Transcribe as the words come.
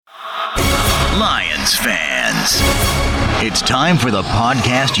Lions fans. It's time for the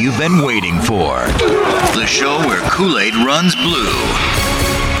podcast you've been waiting for. The show where Kool-Aid runs blue,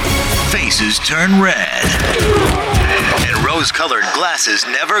 faces turn red, and rose-colored glasses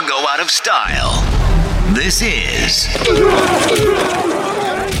never go out of style. This is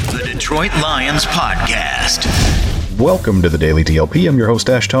the Detroit Lions Podcast. Welcome to the Daily DLP. I'm your host,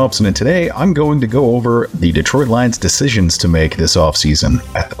 Ash Thompson, and today I'm going to go over the Detroit Lions' decisions to make this offseason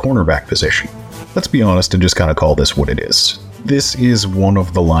at the cornerback position. Let's be honest and just kind of call this what it is. This is one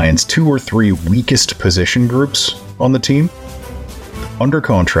of the Lions' 2 or 3 weakest position groups on the team. Under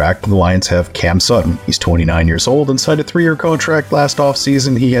contract, the Lions have Cam Sutton. He's 29 years old and signed a 3-year contract last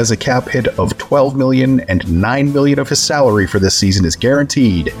offseason. He has a cap hit of $12 million and $9 million of his salary for this season is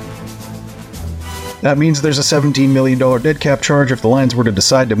guaranteed. That means there's a $17 million dead cap charge if the Lions were to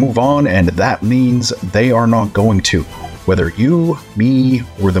decide to move on, and that means they are not going to. Whether you, me,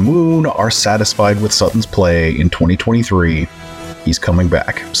 or the moon are satisfied with Sutton's play in 2023, he's coming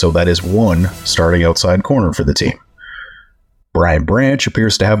back. So that is one starting outside corner for the team. Brian Branch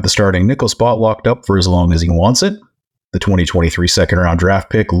appears to have the starting nickel spot locked up for as long as he wants it. The 2023 second-round draft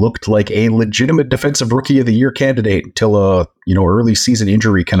pick looked like a legitimate Defensive Rookie of the Year candidate until a early season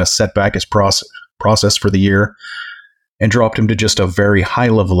injury kind of set back his process for the year and dropped him to just a very high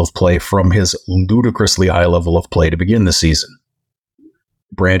level of play from his ludicrously high level of play to begin the season.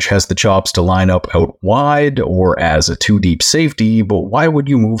 Branch has the chops to line up out wide or as a 2-deep safety, but why would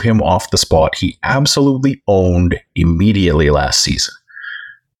you move him off the spot he absolutely owned immediately last season?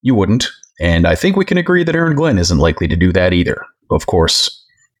 You wouldn't, and I think we can agree that Aaron Glenn isn't likely to do that either. Of course,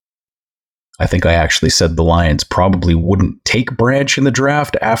 I think I actually said the Lions probably wouldn't take Branch in the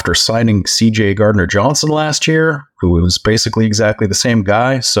draft after signing C.J. Gardner-Johnson last year, who was basically exactly the same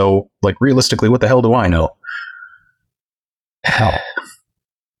guy. So, realistically, what the hell do I know? Hell.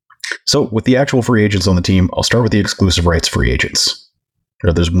 So, with the actual free agents on the team, I'll start with the exclusive rights free agents.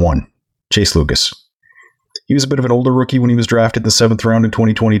 There's one, Chase Lucas. He was a bit of an older rookie when he was drafted in the 7th round in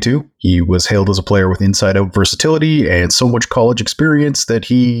 2022. He was hailed as a player with inside-out versatility and so much college experience that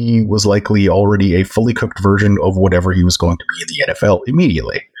he was likely already a fully cooked version of whatever he was going to be in the NFL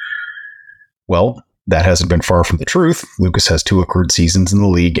immediately. Well, that hasn't been far from the truth. Lucas has 2 accrued seasons in the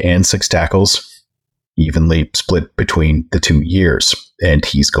league and 6 tackles, evenly split between the 2 years. And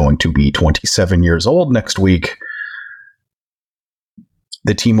he's going to be 27 years old next week.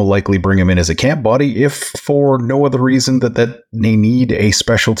 The team will likely bring him in as a camp body, if for no other reason that they need a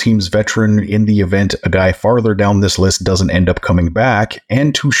special teams veteran in the event a guy farther down this list doesn't end up coming back,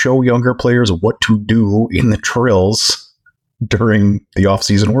 and to show younger players what to do in the drills during the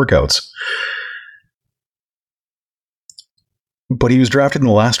off-season workouts. But he was drafted in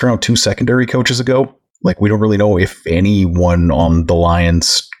the last round 2 secondary coaches ago. We don't really know if anyone on the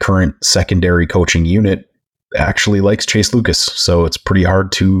Lions' current secondary coaching unit actually likes Chase Lucas, so it's pretty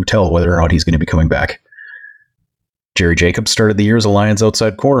hard to tell whether or not he's going to be coming back. Jerry Jacobs started the year as a Lions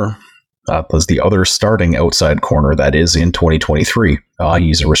outside corner. Was the other starting outside corner that is in 2023.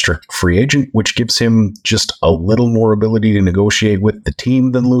 He's a restricted free agent, which gives him just a little more ability to negotiate with the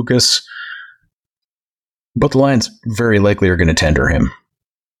team than Lucas. But the Lions very likely are going to tender him.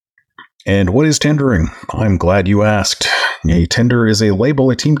 And what is tendering? I'm glad you asked. A tender is a label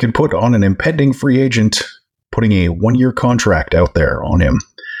a team can put on an impending free agent, putting a 1-year contract out there on him.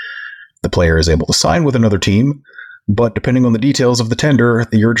 The player is able to sign with another team, but depending on the details of the tender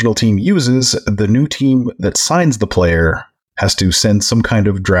the original team uses, the new team that signs the player has to send some kind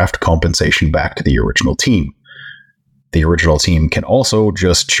of draft compensation back to the original team. The original team can also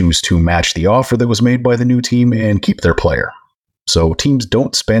just choose to match the offer that was made by the new team and keep their player. So teams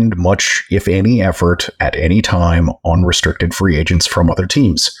don't spend much, if any, effort at any time on restricted free agents from other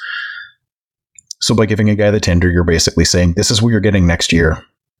teams. So by giving a guy the tender, you're basically saying, this is what you're getting next year.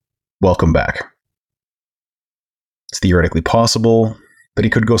 Welcome back. It's theoretically possible that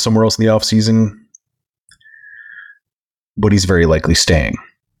he could go somewhere else in the offseason, but he's very likely staying.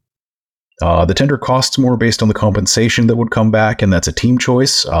 The tender costs more based on the compensation that would come back, and that's a team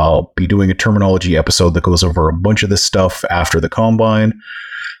choice. I'll be doing a terminology episode that goes over a bunch of this stuff after the combine.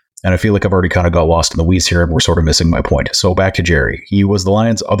 And I feel like I've already kind of got lost in the weeds here and we're sort of missing my point. So back to Jerry. He was the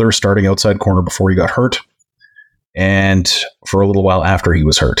Lions' other starting outside corner before he got hurt. And for a little while after he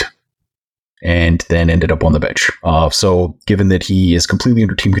was hurt. And then ended up on the bench. So given that he is completely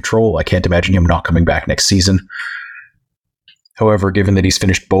under team control, I can't imagine him not coming back next season. However, given that he's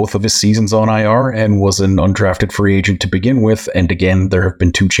finished both of his seasons on IR and was an undrafted free agent to begin with, and again, there have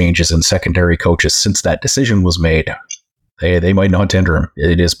been 2 changes in secondary coaches since that decision was made, they might not tender him.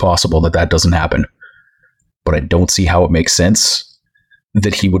 It is possible that doesn't happen. But I don't see how it makes sense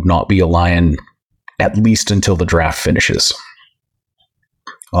that he would not be a Lion at least until the draft finishes.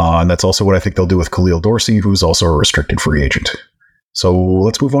 And that's also what I think they'll do with Khalil Dorsey, who's also a restricted free agent. So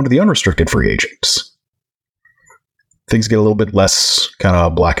let's move on to the unrestricted free agents. Things get a little bit less kind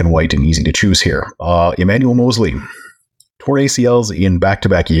of black and white and easy to choose here. Emmanuel Moseley, torn ACLs in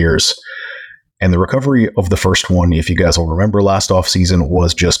back-to-back years. And the recovery of the first one, if you guys will remember last offseason,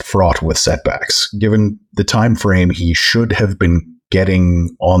 was just fraught with setbacks. Given the time frame, he should have been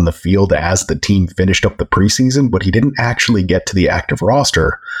getting on the field as the team finished up the preseason, but he didn't actually get to the active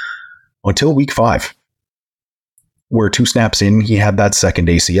roster until week 5, where 2 snaps in, he had that second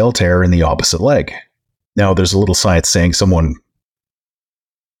ACL tear in the opposite leg. Now, there's a little science saying someone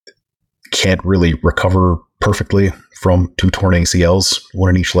can't really recover perfectly from 2 torn ACLs, one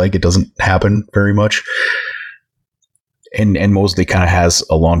in each leg. It doesn't happen very much. And Moseley kind of has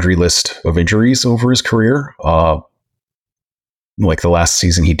a laundry list of injuries over his career. Like the last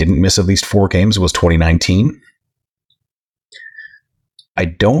season he didn't miss at least 4 games was 2019. I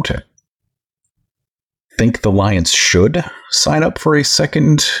don't think the Lions should sign up for a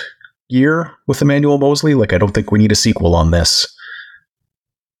second year with Emmanuel Moseley. Like, I don't think we need a sequel on this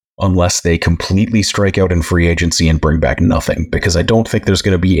unless they completely strike out in free agency and bring back nothing, because I don't think there's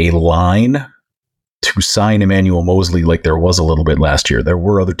going to be a line to sign Emmanuel Moseley like there was a little bit last year. There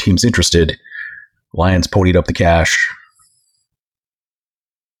were other teams interested. Lions ponied up the cash.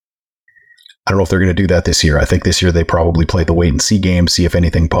 I don't know if they're going to do that this year. I think this year they probably play the wait-and-see game, see if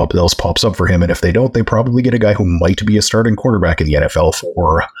anything else pops up for him, and if they don't, they probably get a guy who might be a starting quarterback in the NFL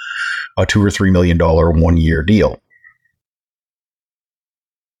for a $2 or $3 million one-year deal.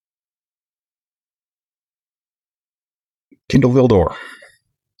 Kindle Vildor.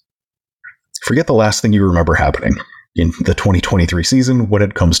 Forget the last thing you remember happening in the 2023 season when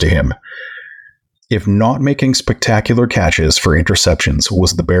it comes to him. If not making spectacular catches for interceptions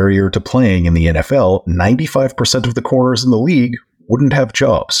was the barrier to playing in the NFL, 95% of the corners in the league wouldn't have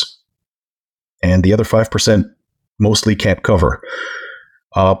jobs. And the other 5% mostly can't cover.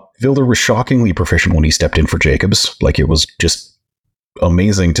 Vildor was shockingly proficient when he stepped in for Jacobs. Like, it was just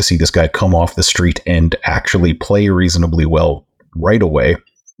amazing to see this guy come off the street and actually play reasonably well right away.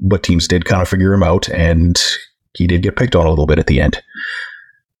 But teams did kind of figure him out, and he did get picked on a little bit at the end.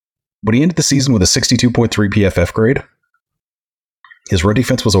 But he ended the season with a 62.3 PFF grade. His run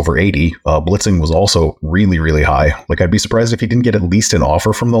defense was over 80. Blitzing was also really, really high. Like, I'd be surprised if he didn't get at least an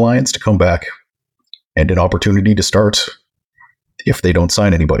offer from the Lions to come back and an opportunity to start if they don't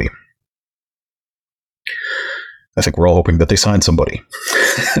sign anybody. I think we're all hoping that they sign somebody.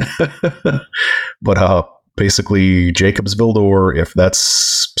 But basically, Jacobs, Vildor, if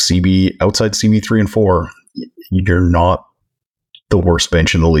that's CB outside CB3 and 4, you're not the worst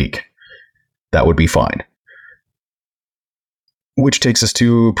bench in the league. That would be fine. Which takes us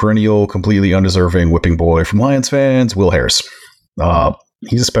to perennial, completely undeserving whipping boy from Lions fans, Will Harris.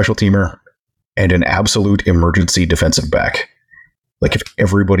 He's a special teamer and an absolute emergency defensive back. Like, if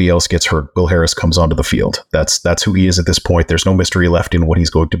everybody else gets hurt, Will Harris comes onto the field. That's who he is at this point. There's no mystery left in what he's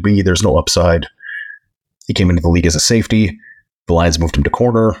going to be. There's no upside. He came into the league as a safety. The Lions moved him to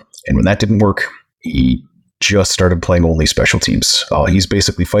corner, and when that didn't work, he just started playing only special teams. He's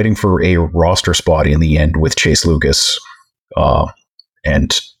basically fighting for a roster spot in the end with Chase Lucas.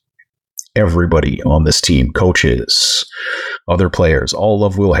 And everybody on this team, coaches, other players, all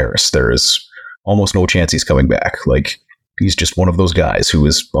love Will Harris. There is almost no chance he's coming back. Like, he's just one of those guys who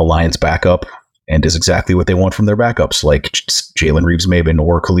is a Lions backup and is exactly what they want from their backups, like Jalen Reeves-Maybin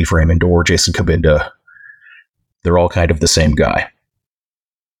or Khalif Raymond or Jason Kabinda. They're all kind of the same guy.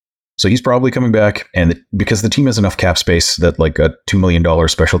 So he's probably coming back, and because the team has enough cap space that like a $2 million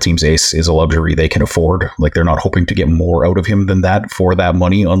special teams ace is a luxury they can afford. Like, they're not hoping to get more out of him than that for that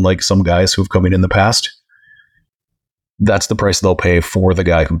money, unlike some guys who've come in the past. That's the price they'll pay for the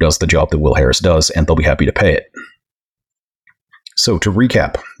guy who does the job that Will Harris does, and they'll be happy to pay it. So to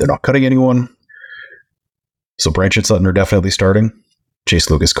recap, they're not cutting anyone. So Branch and Sutton are definitely starting.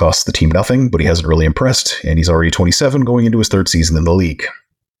 Chase Lucas costs the team nothing, but he hasn't really impressed, and he's already 27 going into his 3rd season in the league.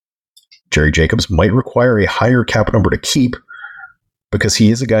 Jerry Jacobs might require a higher cap number to keep because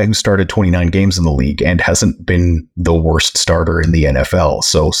he is a guy who started 29 games in the league and hasn't been the worst starter in the NFL,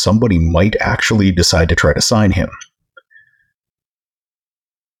 so somebody might actually decide to try to sign him.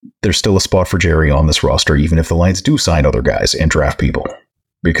 There's still a spot for Jerry on this roster, even if the Lions do sign other guys and draft people,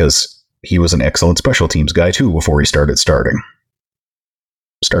 because he was an excellent special teams guy too before he started starting.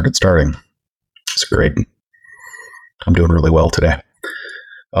 It's great. I'm doing really well today.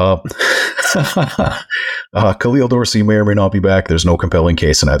 Khalil Dorsey may or may not be back. There's no compelling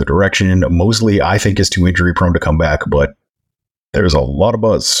case in either direction. Moseley, I think, is too injury prone to come back, but There's a lot of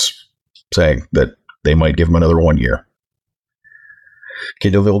buzz saying that they might give him another 1 year.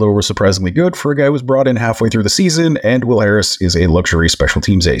 Kendall Vildor was surprisingly good for a guy who was brought in halfway through the season, and Will Harris is a luxury special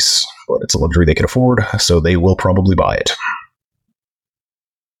teams ace. But it's a luxury they can afford, so they will probably buy it.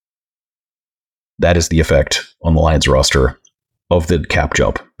 That is the effect on the Lions roster of the cap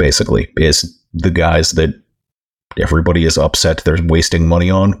jump, basically, is the guys that everybody is upset they're wasting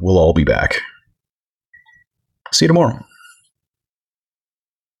money on will all be back. See you tomorrow.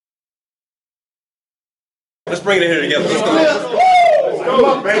 Let's bring it here together. Let's go. Let's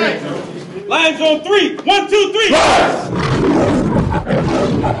go, baby. Lions on 3. 1, 2,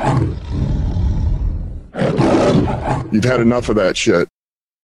 3. You've had enough of that shit.